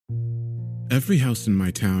Every house in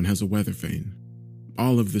my town has a weather vane.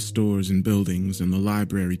 All of the stores and buildings and the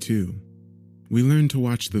library too. We learned to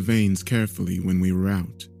watch the vanes carefully when we were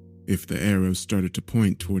out. If the arrows started to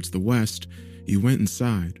point towards the west, you went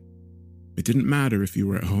inside. It didn't matter if you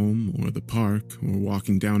were at home or the park or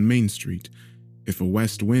walking down Main Street. If a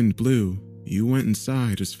west wind blew, you went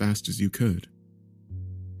inside as fast as you could.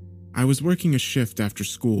 I was working a shift after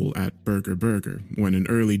school at Burger when an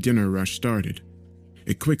early dinner rush started.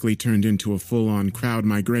 It quickly turned into a full-on crowd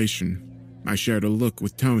migration. I shared a look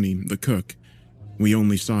with Tony, the cook. We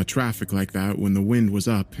only saw traffic like that when the wind was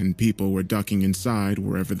up and people were ducking inside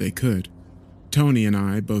wherever they could. Tony and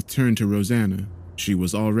I both turned to Rosanna. She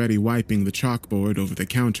was already wiping the chalkboard over the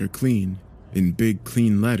counter clean. In big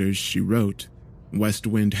clean letters she wrote, "West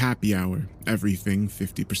Wind Happy Hour, everything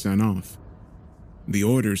 50% off." The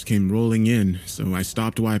orders came rolling in, so I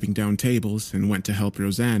stopped wiping down tables and went to help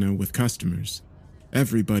Rosanna with customers.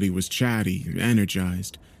 Everybody was chatty and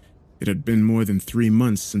energized. It had been more than 3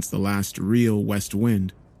 months since the last real west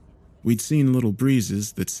wind. We'd seen little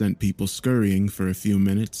breezes that sent people scurrying for a few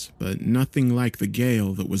minutes, but nothing like the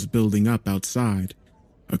gale that was building up outside.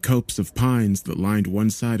 A copse of pines that lined one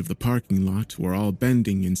side of the parking lot were all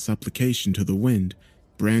bending in supplication to the wind,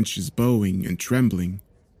 branches bowing and trembling.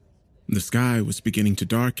 The sky was beginning to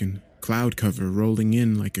darken, cloud cover rolling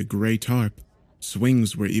in like a gray tarp.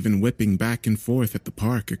 Swings were even whipping back and forth at the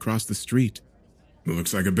park across the street.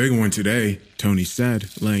 "Looks like a big one today," Tony said,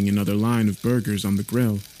 laying another line of burgers on the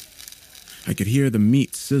grill. I could hear the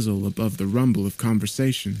meat sizzle above the rumble of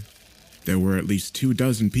conversation. There were at least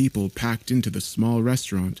 24 people packed into the small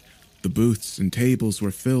restaurant. The booths and tables were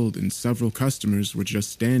filled and several customers were just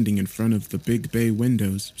standing in front of the big bay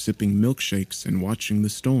windows, sipping milkshakes and watching the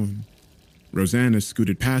storm. Rosanna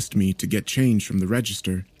scooted past me to get change from the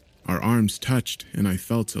register. Our arms touched, and I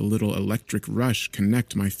felt a little electric rush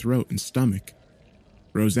connect my throat and stomach.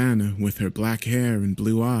 Rosanna with her black hair and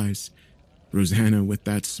blue eyes. Rosanna with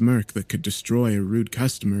that smirk that could destroy a rude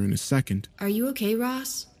customer in a second. "Are you okay,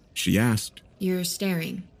 Ross?" She asked. "You're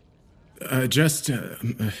staring." Just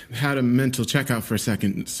had a mental checkout for a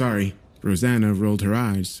second, sorry." Rosanna rolled her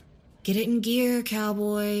eyes. "Get it in gear,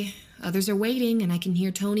 cowboy. Others are waiting, and I can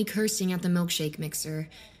hear Tony cursing at the milkshake mixer.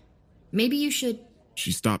 Maybe you should..."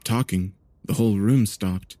 She stopped talking. The whole room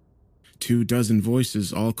stopped. 24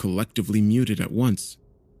 voices all collectively muted at once.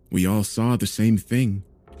 We all saw the same thing.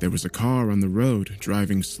 There was a car on the road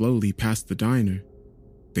driving slowly past the diner.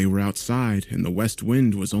 They were outside, and the west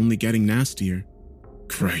wind was only getting nastier.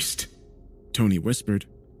 "Christ," Tony whispered.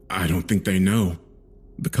 "I don't think they know."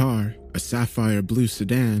 The car, a sapphire blue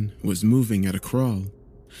sedan, was moving at a crawl.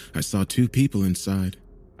 I saw 2 people inside,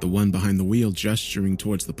 the one behind the wheel gesturing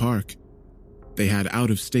towards the park. They had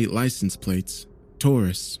out-of-state license plates.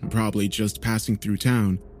 Tourists, probably just passing through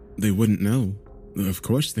town. They wouldn't know. Of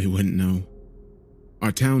course they wouldn't know.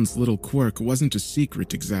 Our town's little quirk wasn't a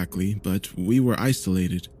secret exactly, but we were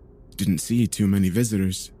isolated. Didn't see too many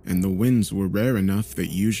visitors, and the winds were rare enough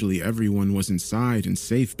that usually everyone was inside and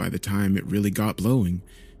safe by the time it really got blowing.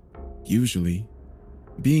 Usually.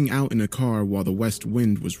 Being out in a car while the west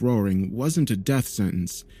wind was roaring wasn't a death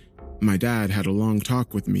sentence. My dad had a long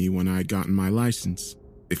talk with me when I'd gotten my license.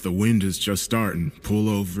 "If the wind is just starting, pull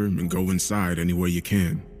over and go inside any way you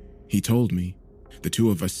can," he told me. The 2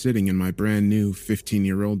 of us sitting in my brand new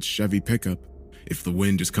 15-year-old Chevy pickup. "If the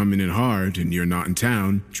wind is coming in hard and you're not in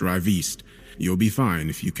town, drive east. You'll be fine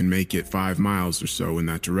if you can make it 5 miles or so in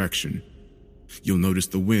that direction. You'll notice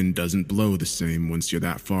the wind doesn't blow the same once you're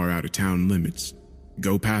that far out of town limits.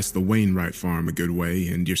 Go past the Wainwright farm a good way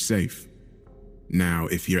and you're safe. Now,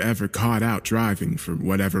 if you're ever caught out driving for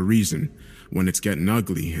whatever reason, when it's getting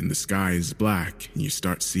ugly and the sky is black and you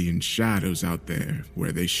start seeing shadows out there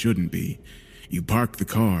where they shouldn't be, you park the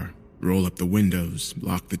car, roll up the windows,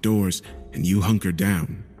 lock the doors, and you hunker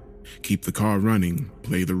down. Keep the car running,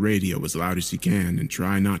 play the radio as loud as you can, and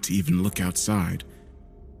try not to even look outside.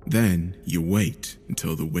 Then you wait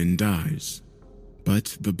until the wind dies."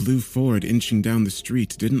 But the blue Ford inching down the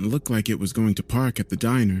street didn't look like it was going to park at the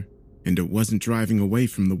diner, and it wasn't driving away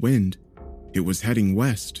from the wind. It was heading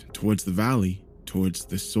west, towards the valley, towards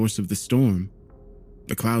the source of the storm.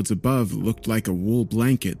 The clouds above looked like a wool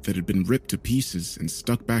blanket that had been ripped to pieces and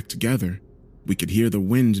stuck back together. We could hear the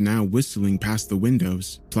wind now whistling past the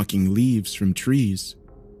windows, plucking leaves from trees.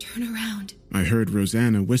 "Turn around," I heard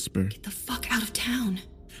Rosanna whisper. "Get the fuck out of town."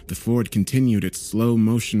 The Ford continued its slow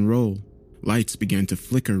motion roll. Lights began to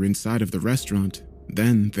flicker inside of the restaurant.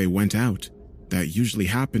 Then they went out. That usually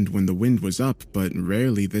happened when the wind was up, but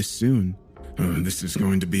rarely this soon. "This is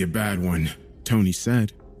going to be a bad one," Tony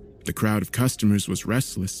said. The crowd of customers was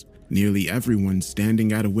restless. nearly everyone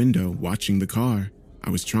standing at a window watching the car. I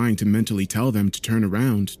was trying to mentally tell them to turn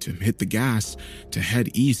around, to hit the gas, to head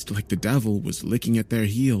east like the devil was licking at their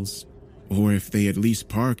heels. Or if they at least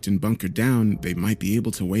parked and bunkered down, they might be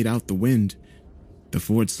able to wait out the wind. The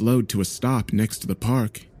Ford slowed to a stop next to the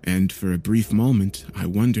park, and for a brief moment, I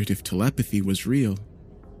wondered if telepathy was real.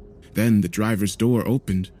 Then the driver's door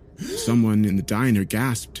opened. Someone in the diner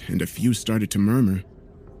gasped, and a few started to murmur,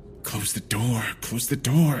 "Close the door, close the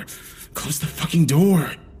door, close the fucking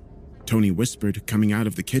door." Tony whispered, coming out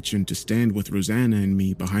of the kitchen to stand with Rosanna and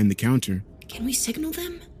me behind the counter. Can we signal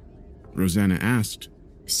them? Rosanna asked.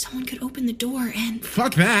 Someone could open the door and...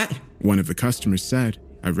 Fuck that! One of the customers said.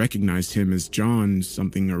 I recognized him as John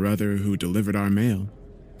something or other who delivered our mail.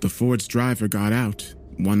 The Ford's driver got out,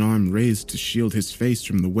 one arm raised to shield his face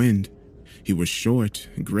from the wind. He was short,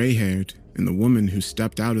 gray-haired, and the woman who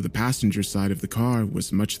stepped out of the passenger side of the car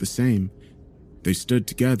was much the same. They stood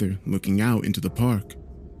together, looking out into the park.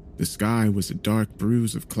 The sky was a dark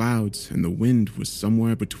bruise of clouds, and the wind was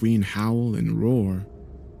somewhere between howl and roar,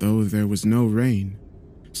 though there was no rain.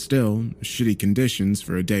 Still, shitty conditions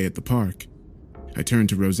for a day at the park. I turned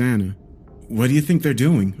to Rosanna. What do you think they're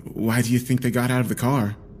doing? Why do you think they got out of the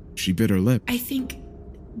car? She bit her lip. I think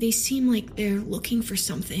they seem like they're looking for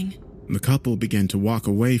something. The couple began to walk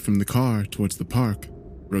away from the car towards the park.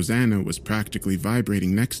 Rosanna was practically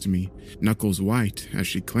vibrating next to me, knuckles white as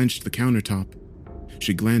she clenched the countertop.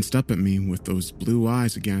 She glanced up at me with those blue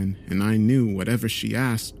eyes again, and I knew whatever she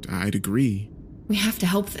asked, I'd agree. We have to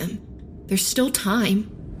help them. There's still time.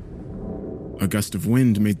 A gust of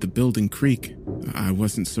wind made the building creak. I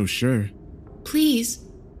wasn't so sure. Please,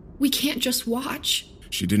 we can't just watch.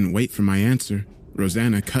 She didn't wait for my answer.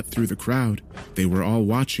 Rosanna cut through the crowd. They were all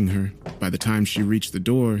watching her. By the time she reached the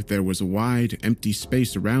door, there was a wide, empty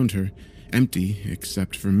space around her. Empty,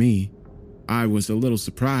 except for me. I was a little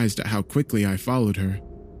surprised at how quickly I followed her.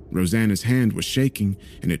 Rosanna's hand was shaking,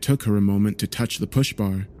 and it took her a moment to touch the push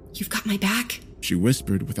bar. You've got my back? She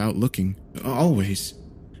whispered without looking. Always,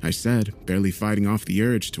 I said, barely fighting off the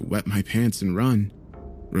urge to wet my pants and run.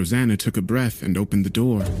 Rosanna took a breath and opened the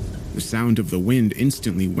door. The sound of the wind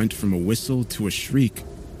instantly went from a whistle to a shriek.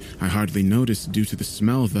 I hardly noticed due to the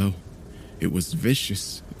smell, though. It was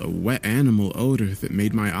vicious, a wet animal odor that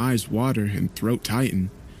made my eyes water and throat tighten.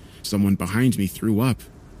 Someone behind me threw up.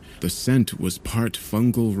 The scent was part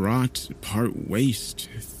fungal rot, part waste,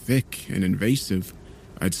 thick and invasive.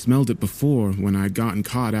 I'd smelled it before when I'd gotten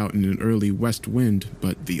caught out in an early west wind,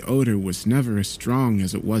 but the odor was never as strong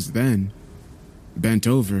as it was then. Bent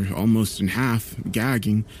over, almost in half,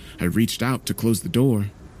 gagging, I reached out to close the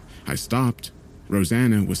door. I stopped.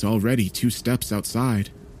 Rosanna was already 2 steps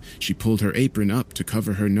outside. She pulled her apron up to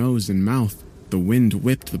cover her nose and mouth. The wind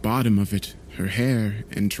whipped the bottom of it, her hair,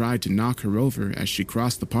 and tried to knock her over as she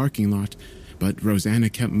crossed the parking lot, but Rosanna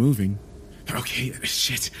kept moving. Okay,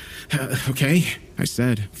 shit. Okay? I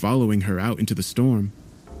said, following her out into the storm.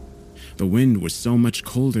 The wind was so much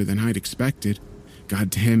colder than I'd expected.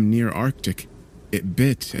 Goddamn near Arctic. It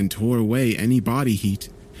bit and tore away any body heat.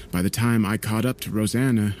 By the time I caught up to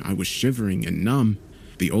Rosanna, I was shivering and numb.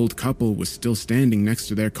 The old couple was still standing next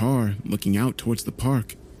to their car, looking out towards the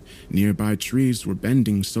park. Nearby trees were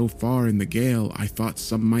bending so far in the gale I thought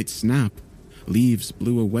some might snap. Leaves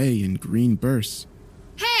blew away in green bursts.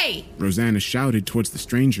 Hey! Rosanna shouted towards the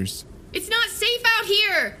strangers. It's not safe out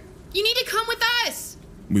here! You need to come with us!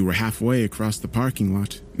 We were halfway across the parking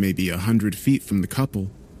lot, maybe 100 feet from the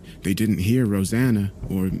couple. They didn't hear Rosanna,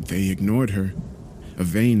 or they ignored her. A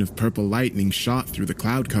vein of purple lightning shot through the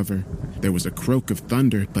cloud cover. There was a croak of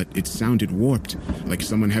thunder, but it sounded warped, like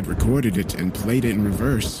someone had recorded it and played it in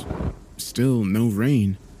reverse. Still no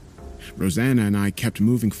rain. Rosanna and I kept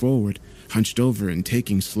moving forward, hunched over and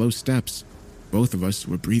taking slow steps. Both of us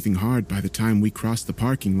were breathing hard by the time we crossed the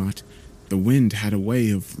parking lot. The wind had a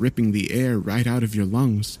way of ripping the air right out of your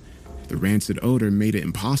lungs. The rancid odor made it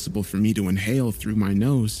impossible for me to inhale through my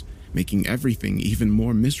nose, making everything even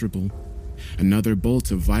more miserable. Another bolt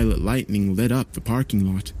of violet lightning lit up the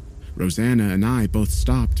parking lot. Rosanna and I both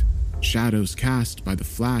stopped. Shadows cast by the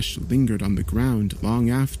flash lingered on the ground long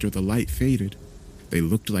after the light faded. They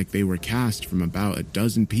looked like they were cast from about a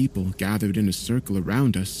dozen people gathered in a circle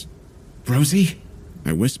around us. Rosie?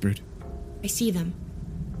 I whispered. I see them.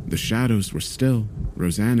 The shadows were still.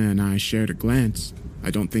 Rosanna and I shared a glance. I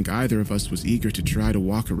don't think either of us was eager to try to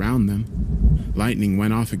walk around them. Lightning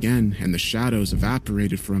went off again, and the shadows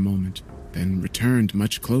evaporated for a moment, then returned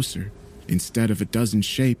much closer. Instead of a dozen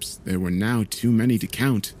shapes, there were now too many to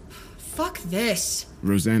count. Fuck this,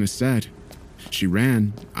 Rosanna said. She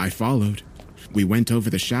ran. I followed. We went over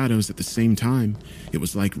the shadows at the same time. It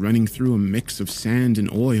was like running through a mix of sand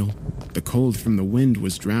and oil. The cold from the wind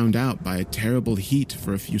was drowned out by a terrible heat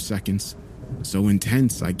for a few seconds. So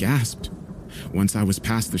intense, I gasped. Once I was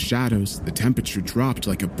past the shadows, the temperature dropped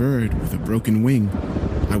like a bird with a broken wing.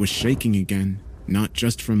 I was shaking again, not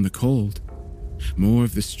just from the cold. More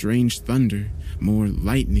of the strange thunder, more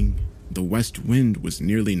lightning. The west wind was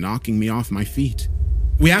nearly knocking me off my feet.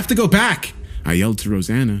 We have to go back! I yelled to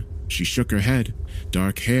Rosanna. She shook her head,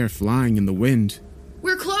 dark hair flying in the wind.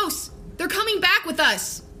 We're close! They're coming back with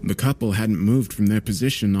us! The couple hadn't moved from their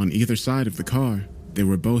position on either side of the car. They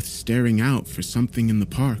were both staring out for something in the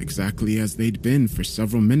park, exactly as they'd been for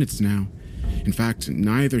several minutes now. In fact,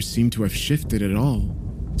 neither seemed to have shifted at all.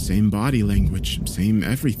 Same body language, same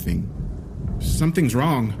everything. Something's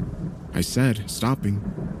wrong, I said, stopping.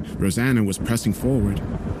 Rosanna was pressing forward.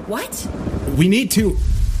 What? We need to...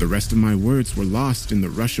 The rest of my words were lost in the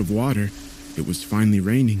rush of water. It was finally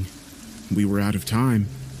raining. We were out of time.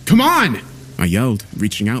 Come on! I yelled,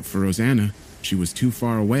 reaching out for Rosanna. She was too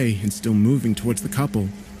far away and still moving towards the couple.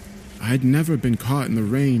 I had never been caught in the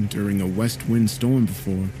rain during a west wind storm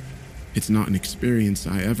before. It's not an experience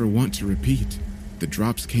I ever want to repeat. The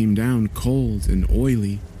drops came down cold and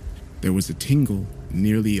oily. There was a tingle,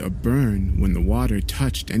 nearly a burn, when the water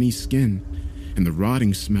touched any skin, and the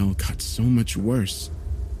rotting smell got so much worse.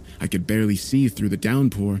 I could barely see through the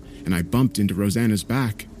downpour, and I bumped into Rosanna's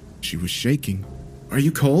back. She was shaking. Are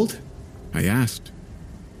you cold? I asked.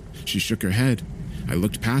 She shook her head. I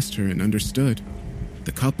looked past her and understood.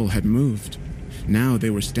 The couple had moved. Now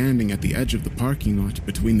they were standing at the edge of the parking lot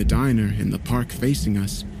between the diner and the park facing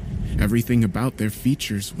us. Everything about their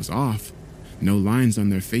features was off. No lines on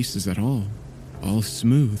their faces at all. All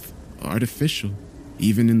smooth, artificial.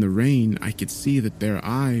 Even in the rain, I could see that their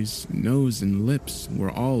eyes, nose, and lips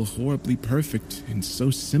were all horribly perfect and so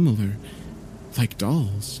similar. Like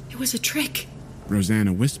dolls. It was a trick,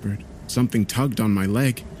 Rosanna whispered. Something tugged on my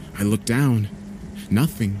leg. I looked down.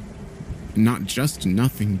 Nothing. Not just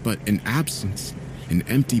nothing, but an absence. An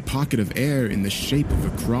empty pocket of air in the shape of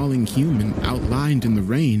a crawling human outlined in the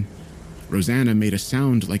rain. Rosanna made a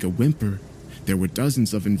sound like a whimper. There were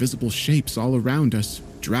dozens of invisible shapes all around us,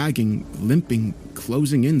 dragging, limping,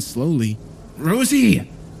 closing in slowly. Rosie!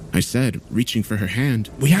 I said, reaching for her hand.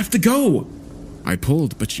 We have to go! I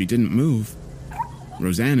pulled, but she didn't move.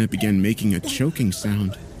 Rosanna began making a choking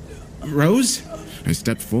sound. Rose? I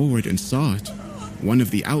stepped forward and saw it. One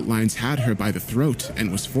of the outlines had her by the throat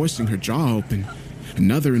and was forcing her jaw open.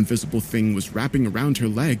 Another invisible thing was wrapping around her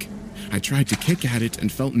leg. I tried to kick at it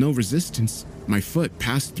and felt no resistance. My foot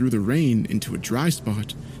passed through the rain into a dry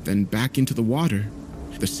spot, then back into the water.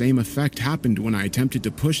 The same effect happened when I attempted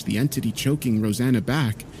to push the entity choking Rosanna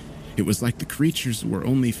back. It was like the creatures were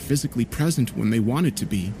only physically present when they wanted to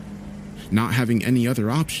be. Not having any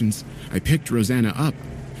other options, I picked Rosanna up.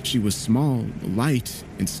 She was small, light,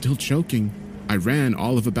 and still choking. I ran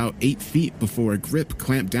all of about 8 feet before a grip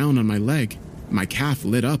clamped down on my leg. My calf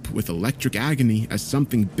lit up with electric agony as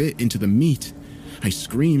something bit into the meat. I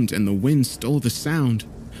screamed and the wind stole the sound.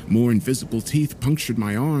 More invisible teeth punctured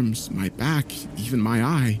my arms, my back, even my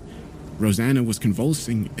eye. Rosanna was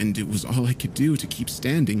convulsing, and it was all I could do to keep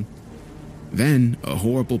standing. Then, a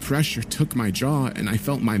horrible pressure took my jaw, and I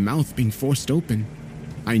felt my mouth being forced open.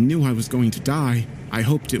 I knew I was going to die. I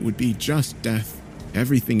hoped it would be just death.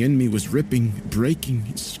 Everything in me was ripping,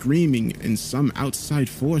 breaking, screaming, and some outside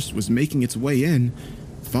force was making its way in.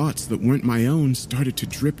 Thoughts that weren't my own started to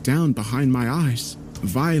drip down behind my eyes.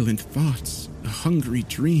 Violent thoughts, hungry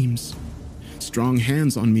dreams. Strong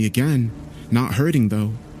hands on me again. Not hurting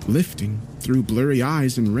though, lifting. Through blurry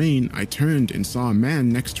eyes and rain, I turned and saw a man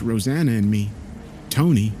next to Rosanna and me.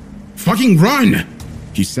 Tony. Fucking run!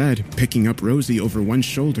 He said, picking up Rosie over one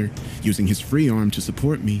shoulder, using his free arm to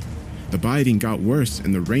support me. The biting got worse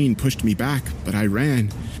and the rain pushed me back, but I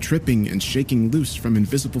ran, tripping and shaking loose from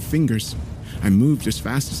invisible fingers. I moved as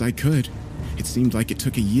fast as I could. It seemed like it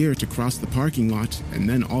took a year to cross the parking lot, and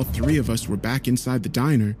then all 3 of us were back inside the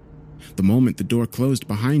diner. The moment the door closed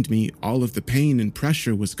behind me, all of the pain and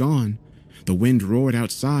pressure was gone. The wind roared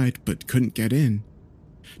outside, but couldn't get in.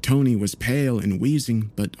 Tony was pale and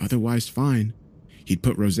wheezing, but otherwise fine. He'd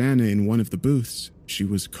put Rosanna in one of the booths. She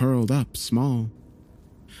was curled up, small.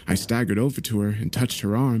 I staggered over to her and touched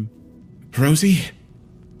her arm. Rosie?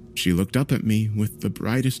 She looked up at me with the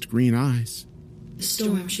brightest green eyes. The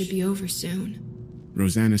storm should be over soon,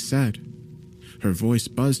 Rosanna said. Her voice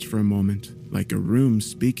buzzed for a moment, like a room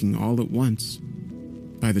speaking all at once.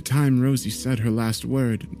 By the time Rosie said her last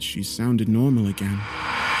word, she sounded normal again.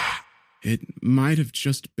 It might have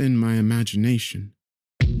just been my imagination.